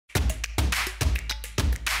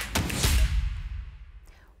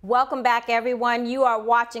Welcome back, everyone. You are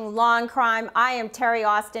watching Law and Crime. I am Terry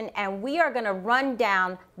Austin, and we are going to run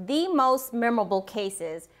down the most memorable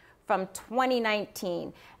cases from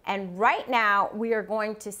 2019. And right now, we are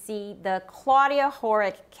going to see the Claudia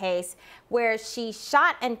Hoerig case, where she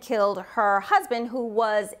shot and killed her husband, who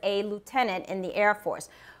was a lieutenant in the Air Force.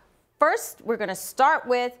 First, we're going to start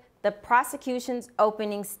with the prosecution's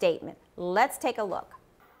opening statement. Let's take a look.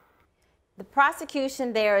 The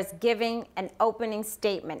prosecution there is giving an opening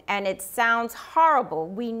statement, and it sounds horrible.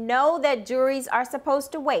 We know that juries are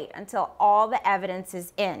supposed to wait until all the evidence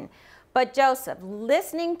is in. But Joseph,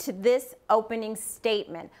 listening to this opening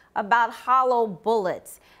statement about hollow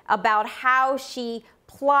bullets, about how she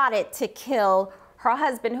plotted to kill her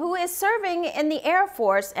husband, who is serving in the Air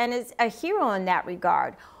Force and is a hero in that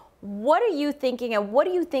regard, what are you thinking, and what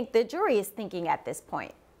do you think the jury is thinking at this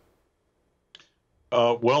point?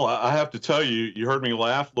 Well, I have to tell you, you heard me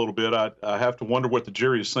laugh a little bit. I have to wonder what the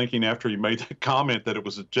jury is thinking after you made that comment that it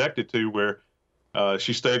was objected to, where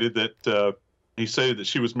she stated that he stated that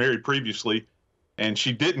she was married previously and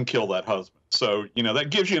she didn't kill that husband. So, you know,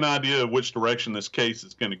 that gives you an idea of which direction this case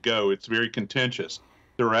is going to go. It's very contentious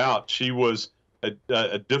throughout. She was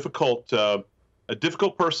a difficult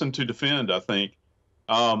person to defend, I think.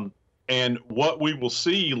 And what we will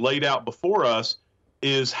see laid out before us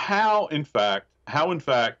is how, in fact,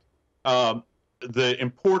 the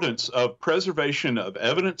importance of preservation of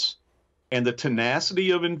evidence and the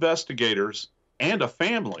tenacity of investigators and a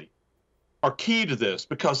family are key to this,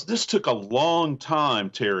 because this took a long time,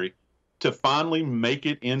 Terry, to finally make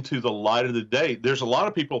it into the light of the day. There's a lot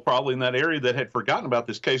of people probably in that area that had forgotten about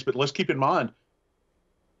this case, but let's keep in mind,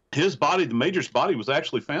 his body, the major's body, was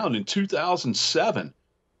actually found in 2007.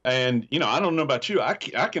 And, you know, I don't know about you, I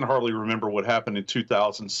can hardly remember what happened in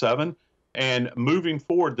 2007. And moving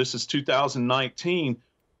forward, this is 2019.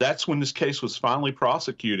 That's when this case was finally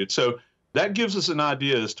prosecuted. So that gives us an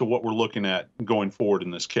idea as to what we're looking at going forward in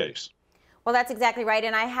this case. Well, that's exactly right.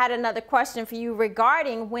 And I had another question for you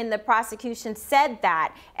regarding when the prosecution said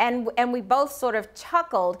that, and we both sort of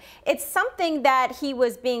chuckled. It's something that he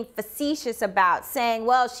was being facetious about, saying,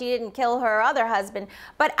 well, she didn't kill her other husband.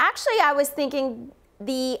 But actually, I was thinking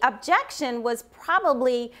the objection was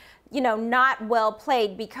probably, you know, not well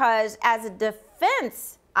played, because as a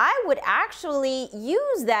defense, I would actually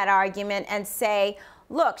use that argument and say,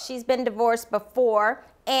 look, she's been divorced before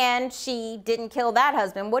and she didn't kill that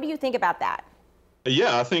husband. What do you think about that?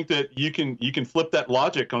 Yeah, I think that you can flip that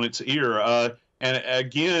logic on its ear. And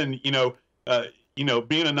again,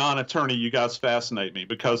 being a non-attorney, you guys fascinate me,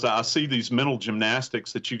 because I see these mental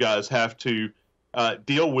gymnastics that you guys have to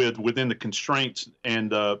deal with within the constraints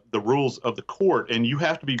and the rules of the court. And you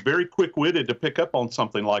have to be very quick-witted to pick up on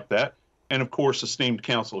something like that. And of course, esteemed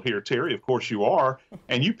counsel here, Terry, of course you are,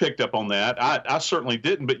 and you picked up on that. I certainly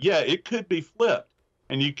didn't, but yeah, it could be flipped.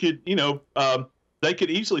 And you could, they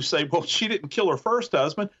could easily say, well, she didn't kill her first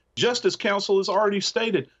husband, just as counsel has already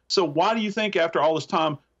stated. So why do you think after all this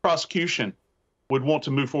time, prosecution would want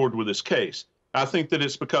to move forward with this case? I think that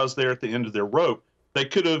it's because they're at the end of their rope. They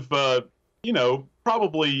could have,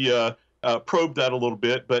 probably probed that a little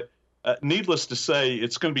bit, but needless to say,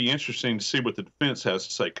 it's going to be interesting to see what the defense has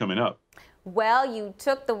to say coming up. Well, you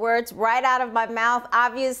took the words right out of my mouth.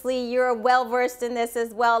 Obviously, you're well-versed in this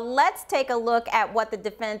as well. Let's take a look at what the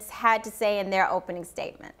defense had to say in their opening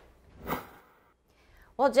statement.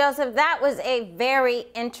 Well, Joseph, that was a very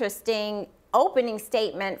interesting opening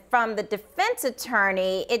statement from the defense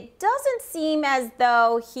attorney. It doesn't seem as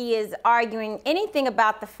though he is arguing anything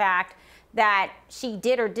about the fact that she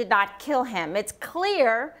did or did not kill him. It's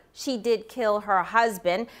clear she did kill her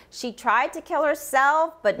husband. She tried to kill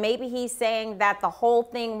herself, but maybe he's saying that the whole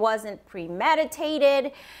thing wasn't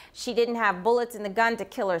premeditated. She didn't have bullets in the gun to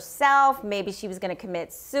kill herself. Maybe she was going to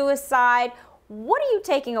commit suicide. What are you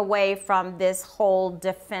taking away from this whole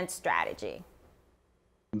defense strategy?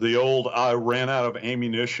 The old "I ran out of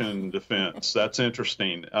ammunition" defense. That's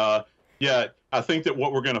interesting. Yeah, I think that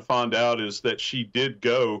what we're going to find out is that she did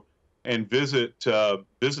go and visit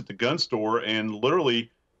the gun store and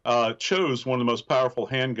literally chose one of the most powerful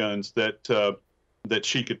handguns that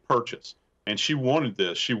she could purchase. And she wanted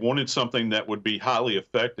this. She wanted something that would be highly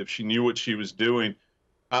effective. She knew what she was doing.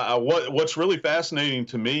 What's really fascinating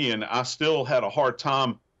to me, and I still had a hard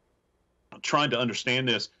time trying to understand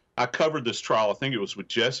this. I covered this trial, I think it was with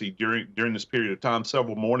Jesse, during this period of time,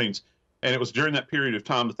 several mornings. And it was during that period of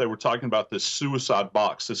time that they were talking about this suicide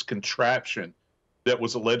box, this contraption that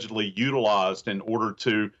was allegedly utilized in order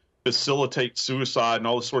to facilitate suicide and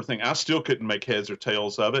all this sort of thing. I still couldn't make heads or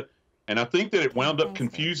tails of it. And I think that it wound up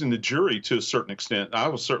confusing the jury to a certain extent. I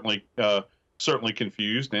was certainly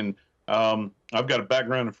confused. And I've got a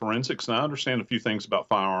background in forensics, and I understand a few things about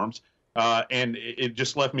firearms. And it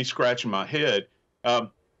just left me scratching my head. And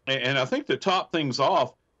I think to top things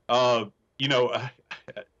off,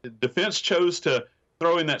 defense chose to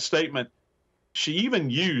throw in that statement. She even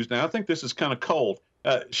used, now I think this is kind of cold,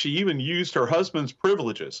 she even used her husband's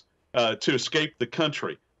privileges to escape the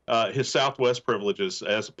country, his Southwest privileges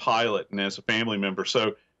as a pilot and as a family member.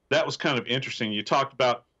 So that was kind of interesting. You talked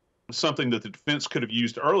about something that the defense could have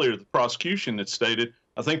used earlier, the prosecution had stated.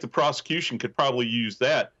 I think the prosecution could probably use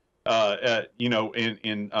that,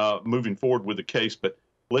 in moving forward with the case. But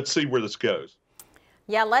let's see where this goes.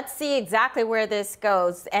 Yeah, let's see exactly where this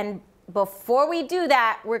goes. And before we do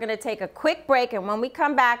that, we're going to take a quick break. And when we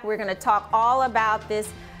come back, we're going to talk all about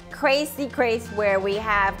this crazy case where we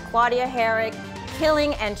have Claudia Hoerig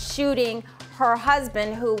killing and shooting her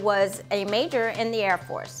husband, who was a major in the Air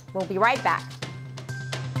Force. We'll be right back.